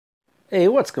Hey,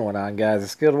 what's going on, guys?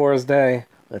 It's Guild Wars Day.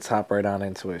 Let's hop right on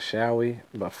into it, shall we?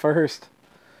 But first,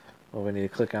 well, we need to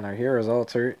click on our Heroes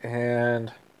Altar,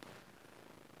 and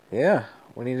yeah,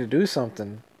 we need to do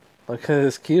something. Look at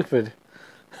this Cupid.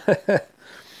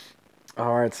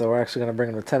 Alright, so we're actually going to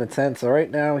bring him to 10 of 10. So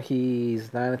right now,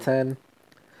 he's 9 of 10.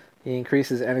 He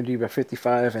increases energy by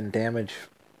 55 and damage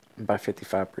by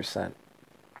 55%.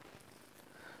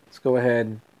 Let's go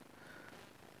ahead.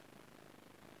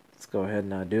 Let's go ahead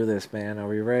and do this, man. Are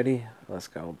we ready? Let's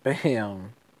go.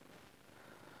 Bam!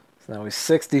 So now he's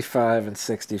 65 and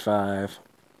 65.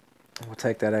 We'll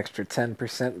take that extra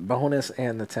 10% bonus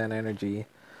and the 10 energy.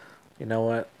 You know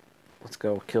what? Let's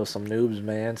go kill some noobs,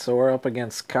 man. So we're up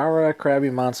against Kara,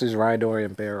 Krabby Monsters, Rhydor,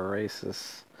 and Bear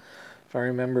Oasis. If I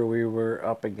remember, we were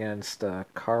up against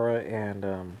Kara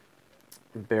and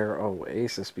Bear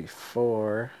Oasis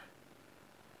before.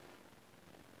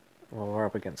 Well, we're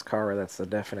up against Kara, that's the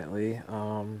definitely.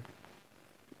 I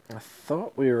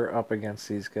thought we were up against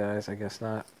these guys. I guess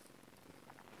not.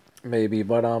 Maybe,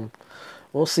 but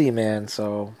we'll see, man.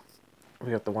 So we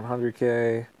got the 100k.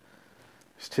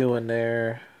 There's 2 in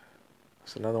there.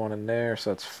 There's another one in there, so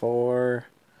that's 4.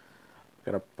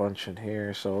 Got a bunch in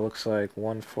here, so it looks like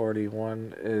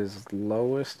 141 is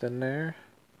lowest in there.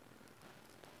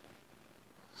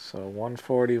 So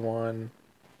 141,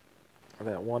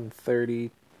 that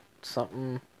 130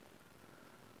 something.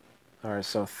 Alright,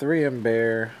 so 3 in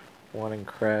Bear, 1 in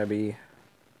Krabby.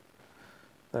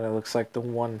 Then it looks like the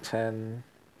 110.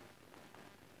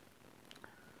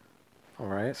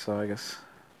 Alright, so I guess...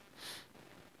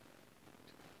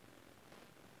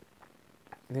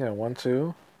 yeah, 1,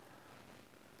 2.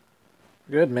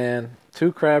 Good, man.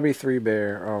 2 Krabby, 3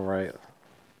 Bear. Alright.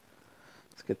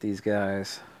 Let's get these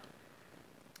guys.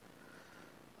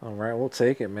 Alright, we'll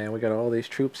take it, man. We got all these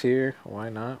troops here. Why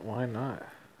not? Why not?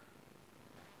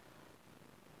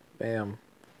 Bam.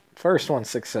 First one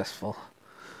successful.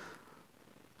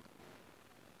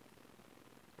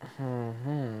 I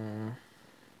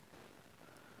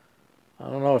don't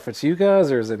know if it's you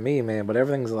guys or is it me, man, but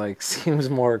everything's like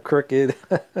seems more crooked.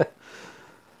 What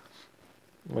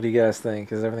do you guys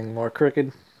think? Is everything more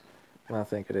crooked? I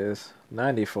think it is.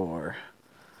 94.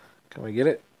 Can we get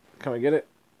it? Can we get it?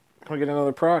 Can we get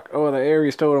another proc? Oh, the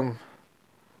Ares totem.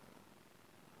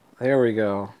 There we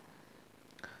go.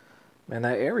 Man,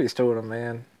 that Ares totem,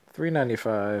 man.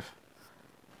 395.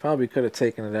 Probably could have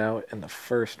taken it out in the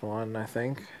first one, I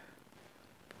think.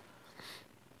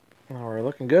 Oh, we're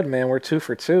looking good, man. We're 2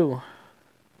 for 2.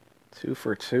 2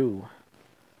 for 2.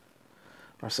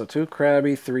 So 2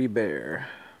 Krabby, 3 Bear.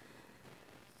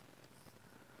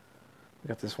 We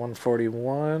got this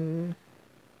 141.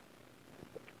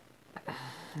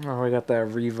 Oh, we got that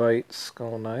Revite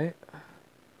Skull Knight.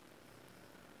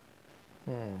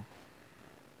 Town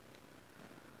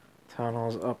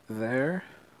Hall's up there.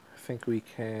 I think we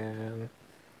can...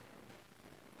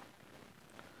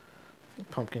 I think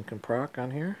Pumpkin can proc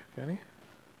on here. Can he?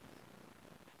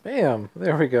 Bam!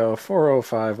 There we go.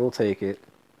 405. We'll take it.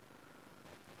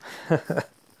 That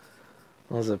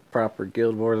was a proper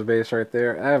Guild Wars base right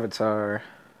there. Avatar.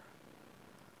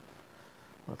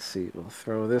 Let's see. We'll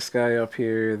throw this guy up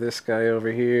here. This guy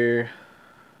over here.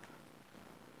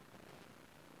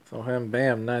 Throw him.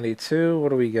 Bam. 92. What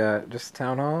do we got? Just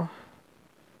Town Hall?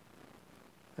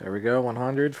 There we go.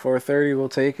 100. 430. We'll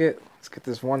take it. Let's get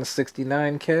this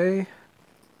 169k.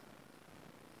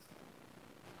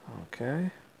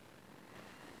 Okay.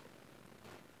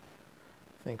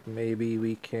 I think maybe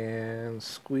we can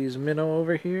squeeze Mino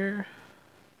over here.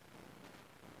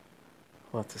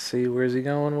 We'll have to see. Where's he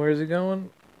going? Where's he going?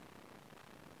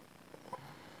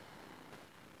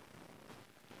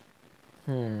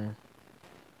 Maybe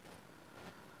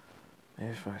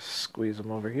if I squeeze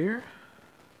him over here.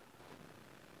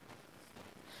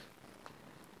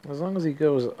 As long as he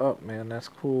goes up, man, that's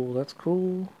cool. That's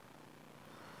cool.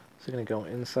 Is he gonna go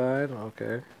inside?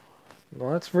 Okay.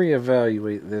 Well, let's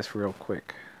reevaluate this real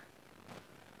quick.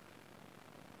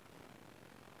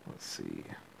 Let's see.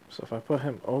 So if I put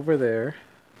him over there,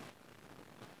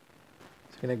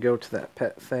 he's gonna go to that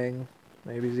pet thing.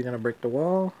 Maybe is he gonna break the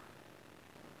wall?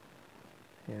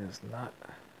 He is not.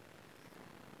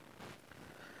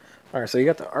 Alright, so you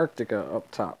got the Arctica up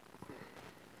top.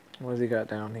 What does he got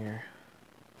down here?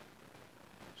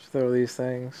 Just throw these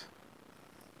things.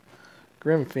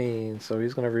 Grim Fiend, so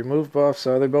he's going to remove buffs,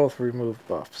 so they both remove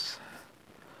buffs.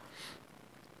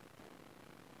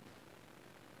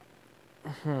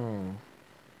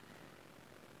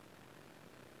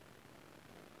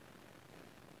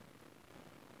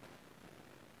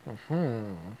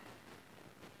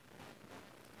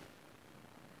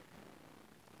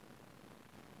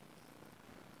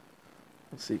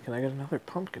 Let's see, can I get another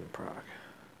pumpkin proc?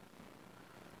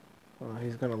 Well,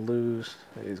 he's gonna lose.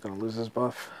 He's gonna lose his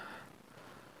buff.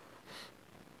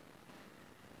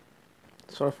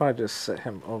 So if I just set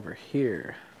him over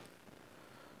here,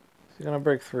 he's gonna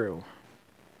break through.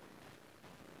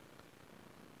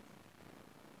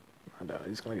 I doubt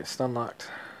he's gonna get stun locked.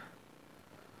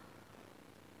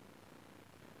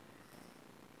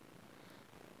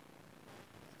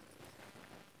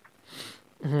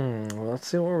 Well, let's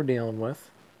see what we're dealing with.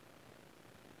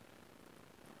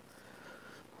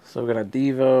 So we got a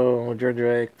Devo,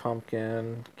 Drake,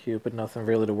 Pumpkin, Cupid, nothing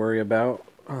really to worry about.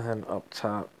 And then up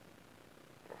top,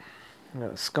 we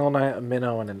got a Skull Knight, a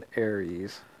Mino, and an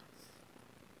Ares.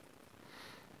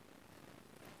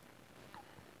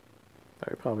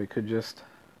 I probably could just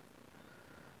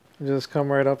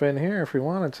come right up in here if we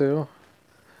wanted to.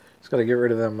 Just gotta get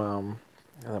rid of them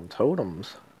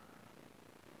totems.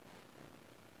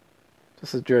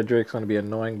 This is Drake's gonna be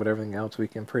annoying, but everything else we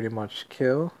can pretty much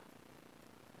kill.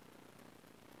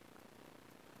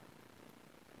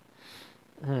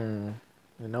 You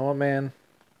know what, man?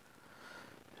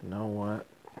 You know what?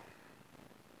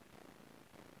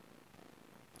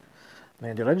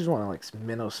 Man, dude, I just want to like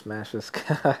minnow smash this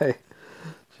guy.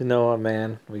 You know what,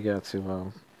 man? We gotta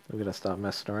stop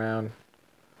messing around.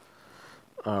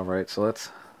 All right, so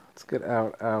let's get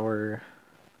out our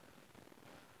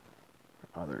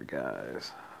other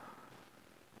guys.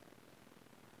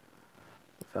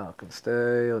 Falcon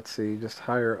stay. Let's see, just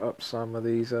hire up some of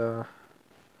these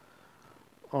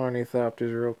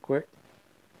ornithopters real quick.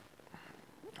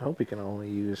 I hope we can only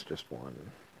use just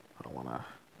one. I don't want to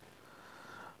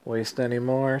waste any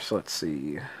more, so let's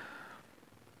see. Let's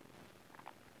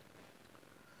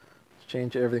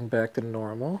change everything back to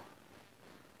normal.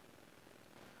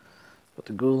 Put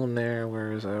the ghoul in there.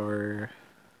 Where's our...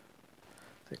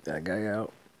 Take that guy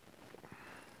out.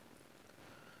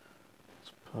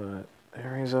 Let's put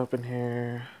Ares up in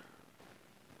here.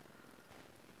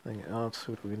 Anything else?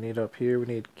 What do we need up here? We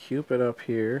need Cupid up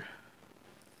here.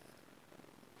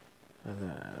 And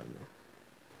then...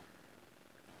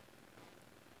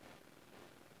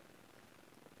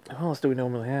 What else do we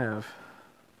normally have?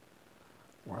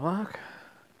 Warlock?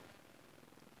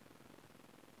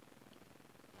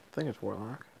 I think it's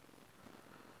Warlock.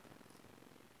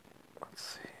 Let's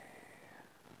see.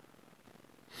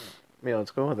 Yeah,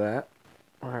 let's go with that.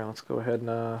 Alright, let's go ahead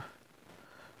and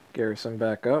garrison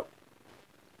back up.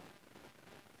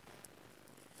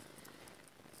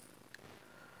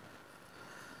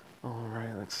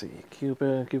 Alright, let's see.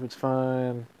 Cupid's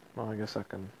fine. Well, I guess I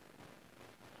can...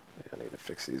 I need to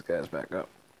fix these guys back up.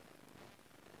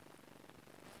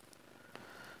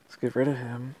 Let's get rid of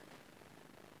him.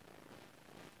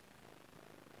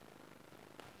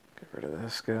 Get rid of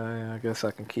this guy. I guess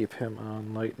I can keep him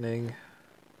on lightning.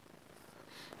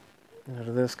 Get rid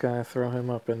of this guy, throw him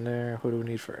up in there. Who do we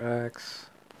need for axe?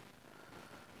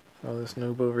 Throw this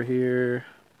noob over here.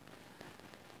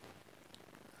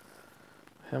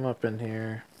 Him up in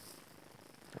here.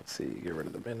 Let's see, get rid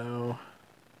of the Mino.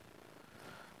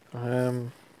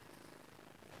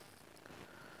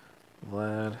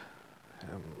 Vlad.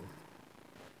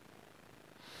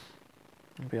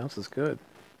 Everybody else is good.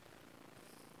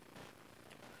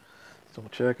 Double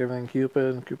check everything.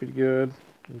 Cupid good.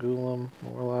 Golem,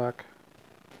 Warlock,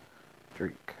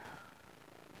 Drake.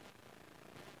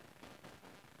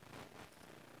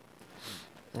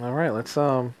 All right, let's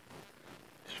trying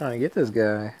to get this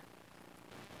guy.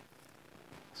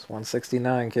 It's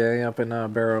 169k up in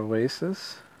Barrow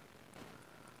Oasis.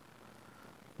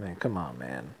 Man, come on,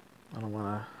 man. I don't want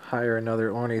to hire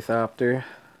another ornithopter.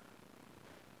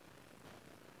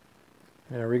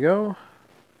 There we go.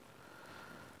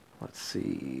 Let's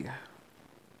see.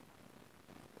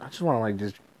 I just want to like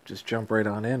just jump right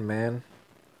on in, man.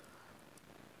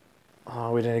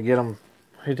 Oh, we didn't get him.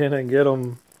 We didn't get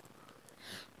him.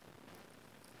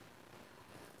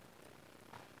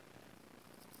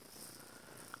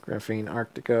 Graphene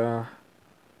Arctica.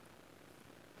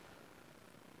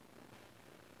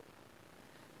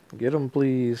 Get him,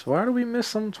 please. Why do we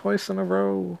miss him twice in a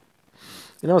row?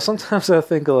 You know, sometimes I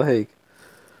think, like,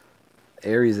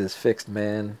 Ares is fixed,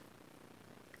 man.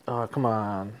 Oh, come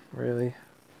on. Really?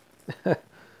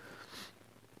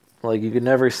 Like, you could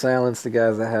never silence the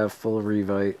guys that have full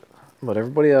revite. But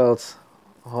everybody else,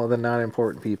 all the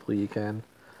non-important people, you can.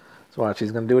 So watch,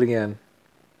 he's going to do it again.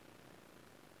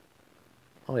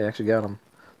 Oh, he actually got him.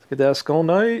 Let's get that Skull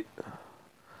Knight.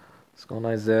 Skull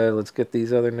Knight's dead. Let's get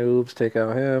these other noobs. Take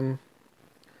out him.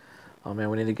 Oh, man,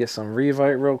 we need to get some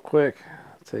revite real quick.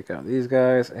 Take out these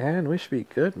guys. And we should be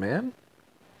good, man.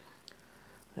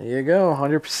 There you go.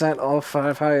 100% all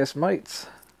 5 highest mites.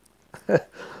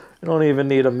 You don't even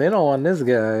need a Mino on this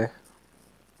guy.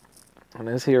 And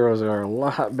his heroes are a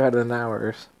lot better than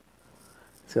ours.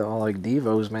 It's all like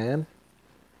Devos, man.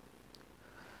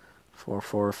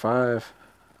 445.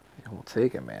 Yeah, we'll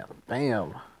take it, man.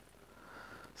 Bam.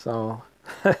 So,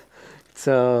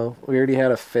 so we already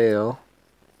had a fail.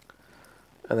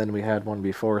 And then we had one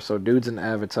before. So dude's an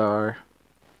avatar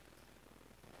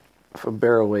for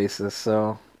Barrel Oasis.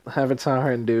 So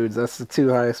avatar and dudes, that's the two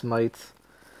highest mites.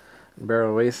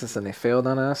 Barrel Oasis, and they failed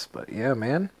on us. But yeah,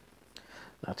 man.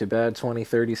 Not too bad,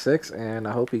 2036. And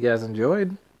I hope you guys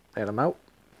enjoyed. And I'm out.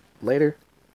 Later.